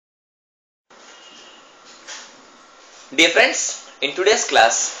Dear friends, in today's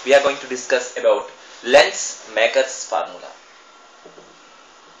class we are going to discuss about lens maker's formula.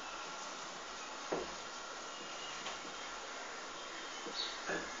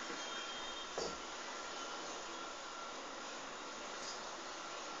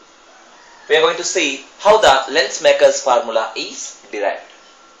 We are going to see how the lens maker's formula is derived.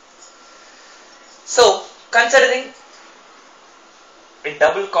 So, considering a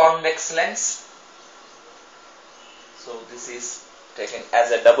double convex lens, so this is taken as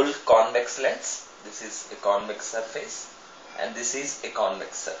a double convex lens. This is a convex surface and this is a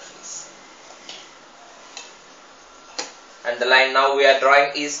convex surface. And the line now we are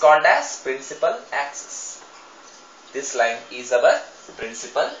drawing is called as principal axis. This line is our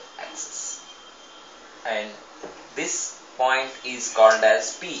principal axis. And this point is called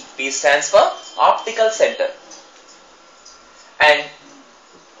as P. P stands for optical center. And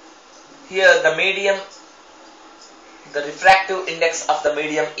here the medium, the refractive index of the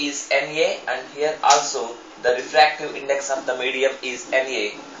medium is Na, and here also the refractive index of the medium is Na,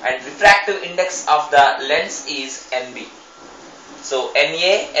 and refractive index of the lens is Nb. So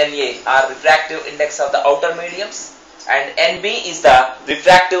Na are refractive index of the outer mediums, and Nb is the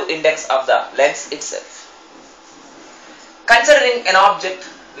refractive index of the lens itself. Considering an object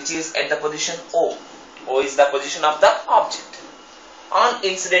which is at the position O, O is the position of the object, on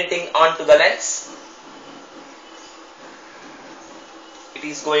incidenting onto the lens, it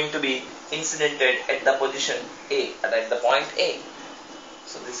is going to be incidented at the position A, at the point A.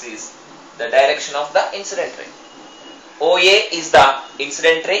 So this is the direction of the incident ray. OA is the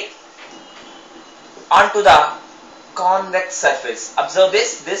incident ray onto the convex surface. Observe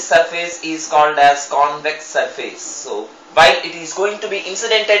this surface is called as convex surface. So while it is going to be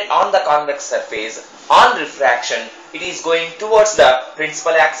incidented on the convex surface, on refraction it is going towards the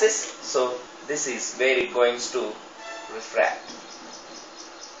principal axis. So this is where it goes to refract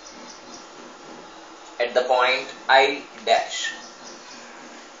at the point I dash.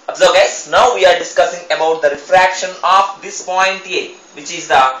 Observe guys, now we are discussing about the refraction of this point A, which is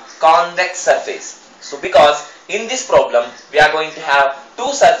the convex surface. So because in this problem we are going to have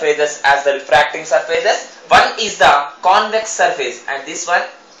two surfaces as the refracting surfaces. One is the convex surface and this one,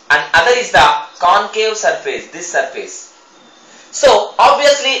 and other is the concave surface, this surface. So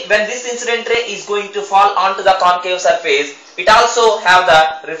obviously when this incident ray is going to fall onto the concave surface, it also have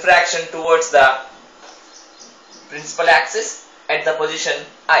the refraction towards the principal axis at the position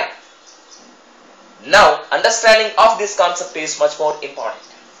I. Now understanding of this concept is much more important.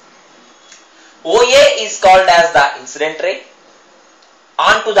 OA is called as the incident ray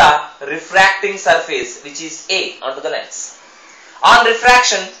onto the refracting surface, which is A, onto the lens. On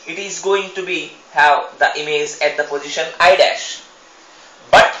refraction it is going to be have the image at the position I dash.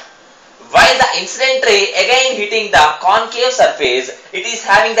 But while the incident ray again hitting the concave surface, it is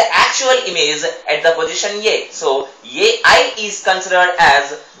having the actual image at the position A. So AI is considered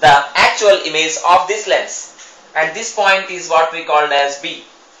as the actual image of this lens, and this point is what we called as B.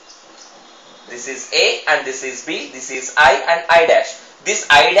 This is A and this is B, this is I and I dash. This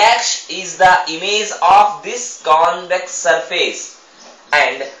I dash is the image of this convex surface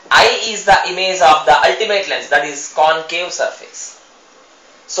and I is the image of the ultimate lens, that is concave surface.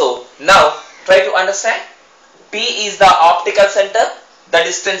 So now try to understand. P is the optical center. The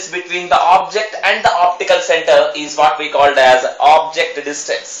distance between the object and the optical center is what we called as object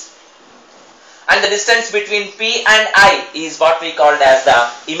distance. And the distance between P and I is what we called as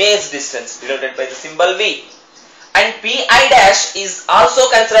the image distance, denoted by the symbol V. And Pi dash is also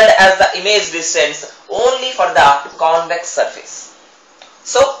considered as the image distance only for the convex surface.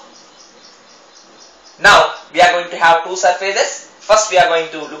 So now we are going to have two surfaces. First we are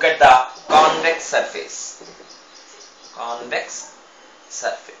going to look at the convex surface. Convex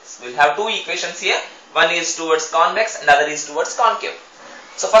surface. We will have two equations here. One is towards convex and other is towards concave.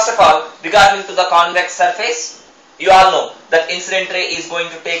 So first of all, regarding to the convex surface, you all know that incident ray is going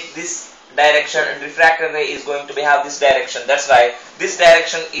to take this direction and refracted ray is going to have this direction. That's why this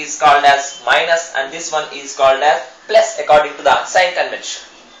direction is called as minus and this one is called as plus according to the sign convention.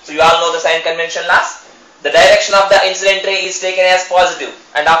 So you all know the sign convention laws. The direction of the incident ray is taken as positive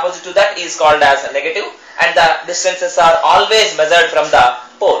and opposite to that is called as negative, and the distances are always measured from the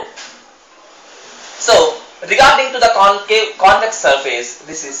pole. So regarding to the convex surface,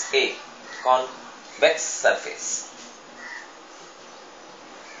 this is A, convex surface.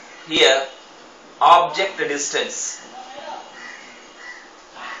 Here object distance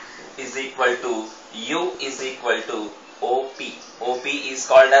is equal to U is equal to OP. OP is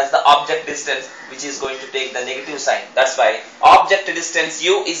called as the object distance, which is going to take the negative sign. That's why object distance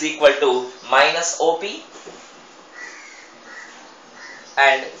U is equal to minus OP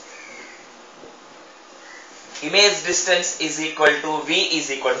and image distance is equal to V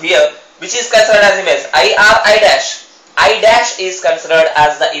is equal to here, which is considered as image, I or I dash. I dash is considered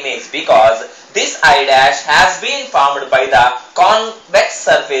as the image because this I dash has been formed by the convex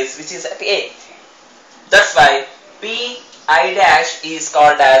surface which is at A. That's why P I dash is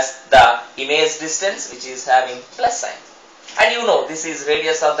called as the image distance, which is having plus sign. And you know this is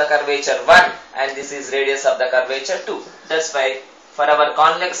radius of the curvature 1 and this is radius of the curvature 2. That's why for our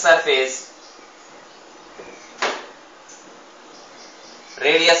convex surface,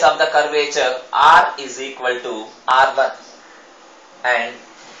 radius of the curvature R is equal to R1 and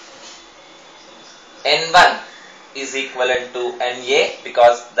N1 is equivalent to NA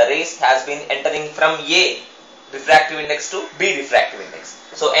because the rays has been entering from A refractive index to B refractive index.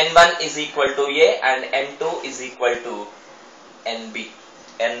 So N1 is equal to A and N2 is equal to NB.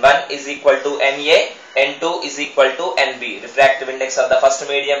 N1 is equal to NA, N2 is equal to NB. Refractive index of the first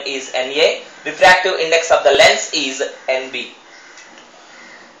medium is NA, refractive index of the lens is NB.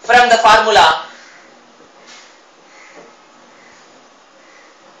 From the formula,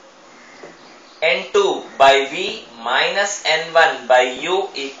 N2 by V minus N1 by U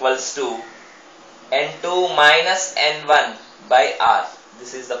equals to N2 minus N1 by R.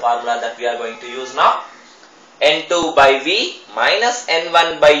 This is the formula that we are going to use now. N2 by V minus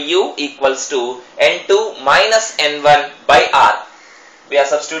N1 by U equals to N2 minus N1 by R. We are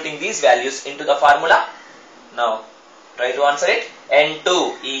substituting these values into the formula. Now, try to answer it.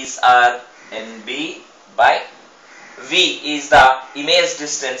 N2 is R, NB by V is the image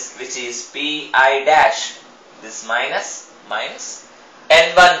distance which is Pi dash, this minus.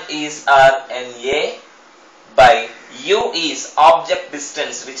 N1 is R, NA by U is object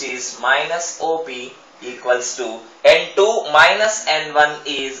distance which is minus OP equals to N2 minus N1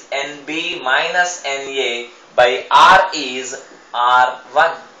 is NB minus NA by R is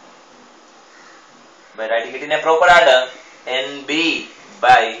R1. By writing it in a proper order, NB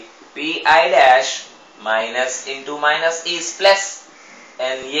by Pi dash minus into minus is plus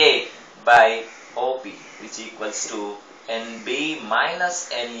NA by OP which equals to NB minus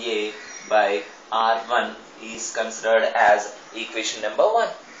NA by R1 is considered as equation number 1.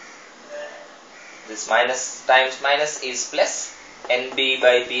 This minus times minus is plus NB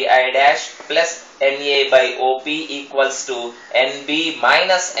by Pi dash plus NA by OP equals to NB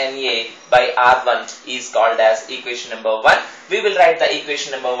minus NA by R1 is called as equation number 1. We will write the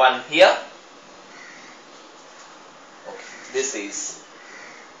equation number 1 here. Okay. This is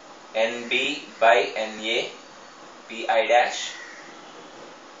NB by NA Pi dash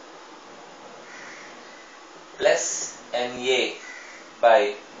plus NA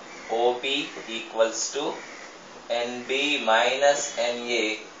by OP equals to NB minus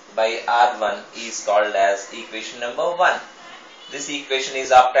NA by R1 is called as equation number 1. This equation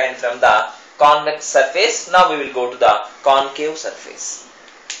is obtained from the convex surface. Now we will go to the concave surface.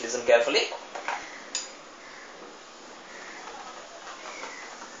 Listen carefully.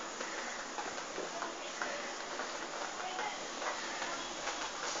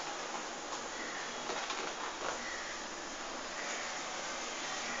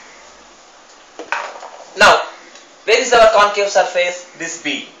 Now, where is our concave surface? This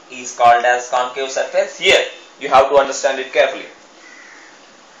B is called as concave surface. Here, you have to understand it carefully.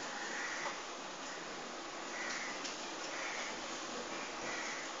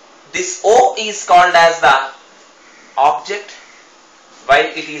 This O is called as the object. While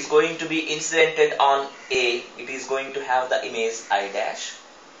it is going to be incidented on A, it is going to have the image I dash.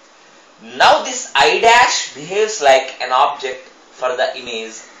 Now this I dash behaves like an object for the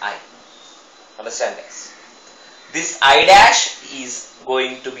image I. Understand this? This I dash is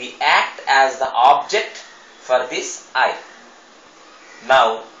going to be act as the object for this I.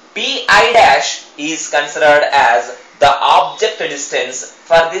 Now Pi dash is considered as the object distance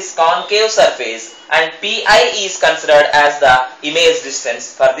for this concave surface and Pi is considered as the image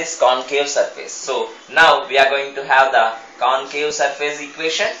distance for this concave surface. So now we are going to have the concave surface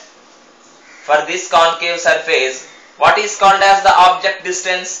equation. For this concave surface, what is called as the object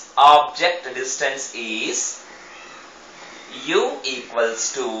distance? Object distance is U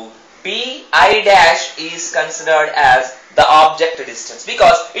equals to Pi dash is considered as the object distance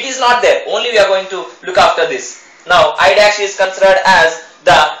because it is not there. Only we are going to look after this. Now I dash is considered as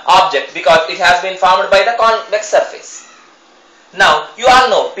the object because it has been formed by the convex surface. Now you all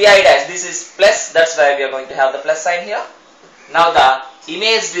know Pi dash, this is plus, that's why we are going to have the plus sign here. Now the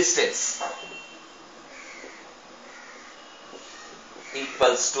image distance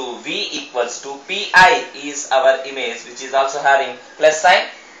equals to V equals to Pi is our image which is also having plus sign.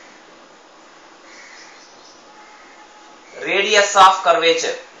 radius of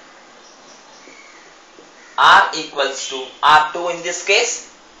curvature r equals to r2 in this case.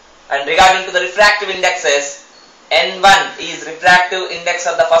 And regarding to the refractive indexes, n1 is refractive index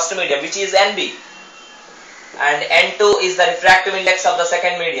of the first medium, which is nb, and n2 is the refractive index of the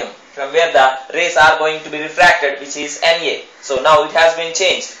second medium from where the rays are going to be refracted, which is Na. So now it has been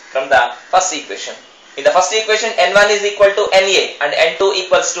changed from the first equation. In the first equation, n1 is equal to Na and n2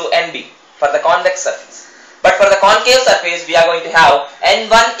 equals to nb for the convex surface. But for the concave surface, we are going to have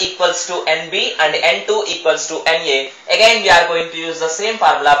n1 equals to nb and n2 equals to Na. Again, we are going to use the same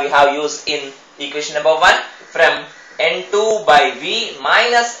formula we have used in equation number 1 from n2 by v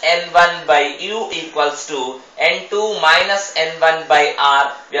minus n1 by u equals to n2 minus n1 by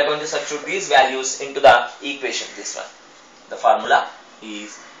r. We are going to substitute these values into the equation. This one. The formula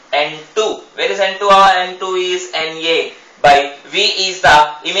is n2. Where is n2? N2 is Na by v is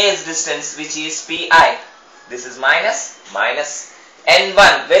the image distance, which is pi. This is minus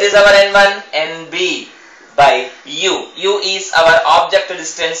n1. Where is our n1? Nb by u. U is our object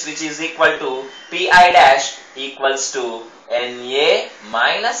distance, which is equal to pi dash equals to Na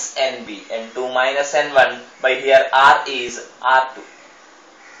minus Nb. N2 minus N1 by here r is R2.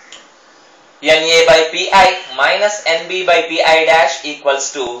 Na by pi minus Nb by pi dash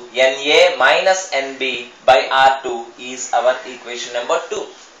equals to Na minus Nb by R2 is our equation number 2.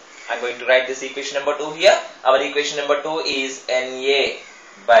 I am going to write this equation number 2 here. Our equation number 2 is Na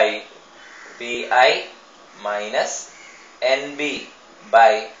by pi minus Nb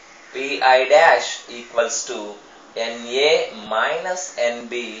by pi dash equals to Na minus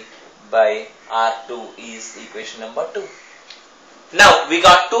Nb by R2 is equation number 2. Now we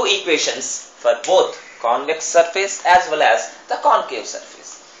got two equations for both convex surface as well as the concave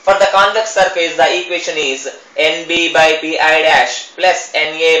surface. For the convex surface, the equation is Nb by pi dash plus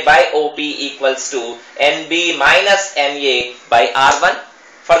Na by OP equals to Nb minus Na by R1.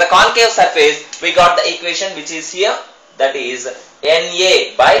 For the concave surface, we got the equation which is here, that is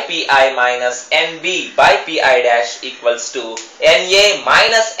Na by pi minus Nb by pi dash equals to Na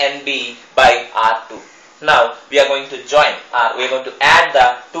minus Nb by R2. Now we are going to join, or we are going to add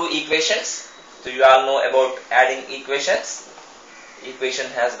the two equations. So you all know about adding equations. Equation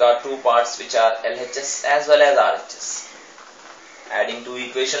has got two parts, which are LHS as well as RHS. Adding two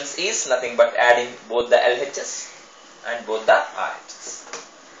equations is nothing but adding both the LHS and both the RHS.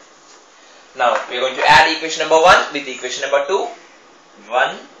 Now we are going to add equation number 1 with equation number 2.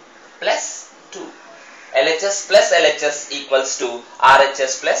 1 plus 2. LHS plus LHS equals to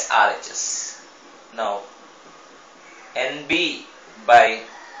RHS plus RHS. Now Nb by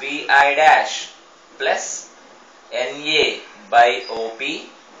pi dash plus Na by OP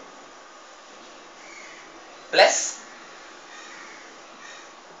plus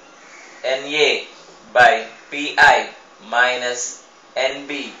Na by pi minus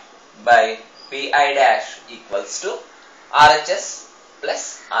Nb by pi dash equals to RHS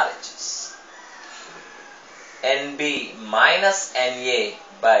plus RHS. Nb minus Na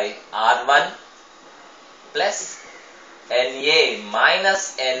by R1 plus Na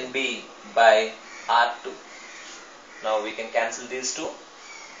minus Nb by R2. Now we can cancel these two,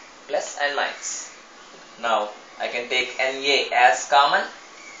 plus and minus. Now I can take Na as common.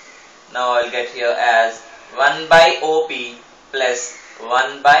 Now I will get here as 1 by OP plus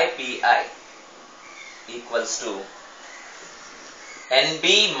 1 by pi equals to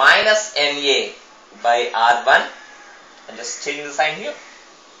Nb minus Na by R1. I'm just changing the sign here.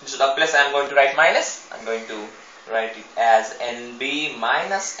 Instead of plus I am going to write minus. I am going to write it as Nb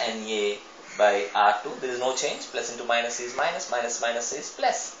minus Na by R2. There is no change. Plus into minus is minus, minus minus is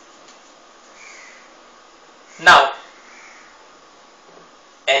plus. Now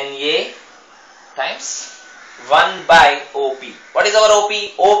Na times 1 by OP. What is our OP?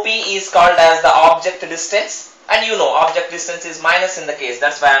 OP is called as the object distance, and you know object distance is minus in the case.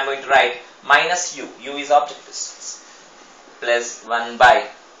 That's why I am going to write minus u. U is object distance. Plus 1 by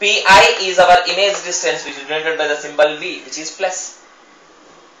pi is our image distance, which is denoted by the symbol V, which is plus.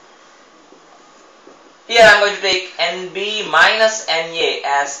 Here I am going to take Nb minus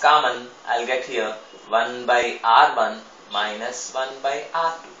Na as common. I will get here 1 by R1 minus 1 by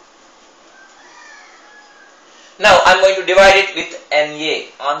R2. Now I am going to divide it with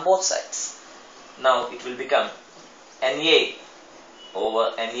Na on both sides. Now it will become Na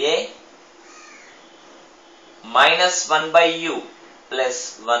over Na minus 1 by u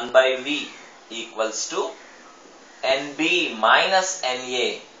plus 1 by v equals to Nb minus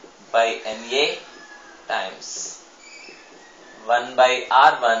Na by Na times 1 by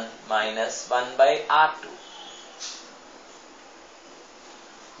R1 minus 1 by R2.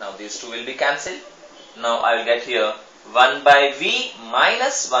 Now these two will be cancelled. Now I will get here 1 by V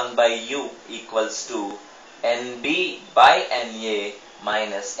minus 1 by U equals to NB by NA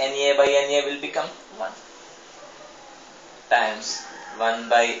minus NA by NA will become 1 times 1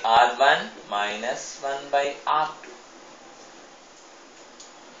 by R1 minus 1 by R2.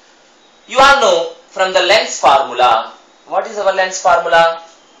 You all know from the length formula. What is our length formula?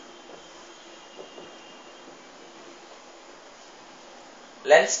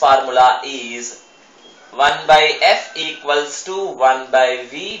 Length formula is 1 by F equals to 1 by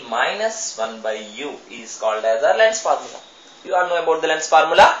V minus 1 by U is called as a length formula. You all know about the length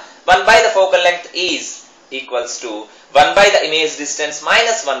formula. 1 by the focal length is equals to 1 by the image distance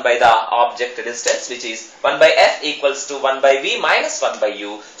minus 1 by the object distance, which is 1 by F equals to 1 by V minus 1 by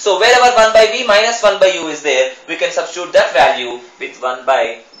U. So wherever 1 by V minus 1 by U is there, we can substitute that value with 1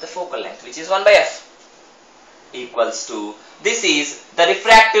 by the focal length, which is 1 by F equals to, this is the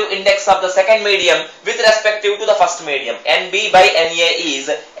refractive index of the second medium with respect to the first medium. NB by NA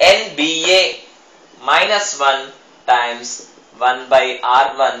is NBA minus 1 times 1 by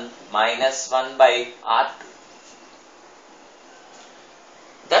R1 minus 1 by R2.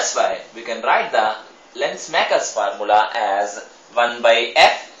 That's why we can write the length maker's formula as 1 by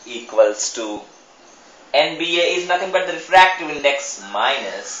F equals to, NBA is nothing but the refractive index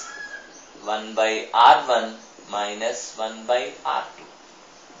minus 1 by R1 minus 1 by R2.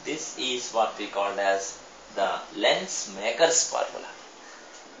 This is what we call as the length maker's formula.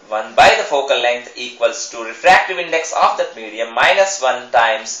 1 by the focal length equals to refractive index of that medium minus 1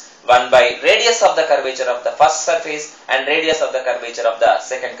 times 1 by radius of the curvature of the first surface and radius of the curvature of the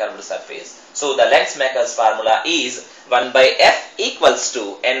second curved surface. So the length maker's formula is 1 by F equals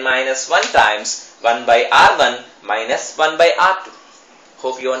to n minus 1 times 1 by R1 minus 1 by R2.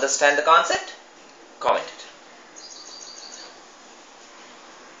 Hope you understand the concept. Comment.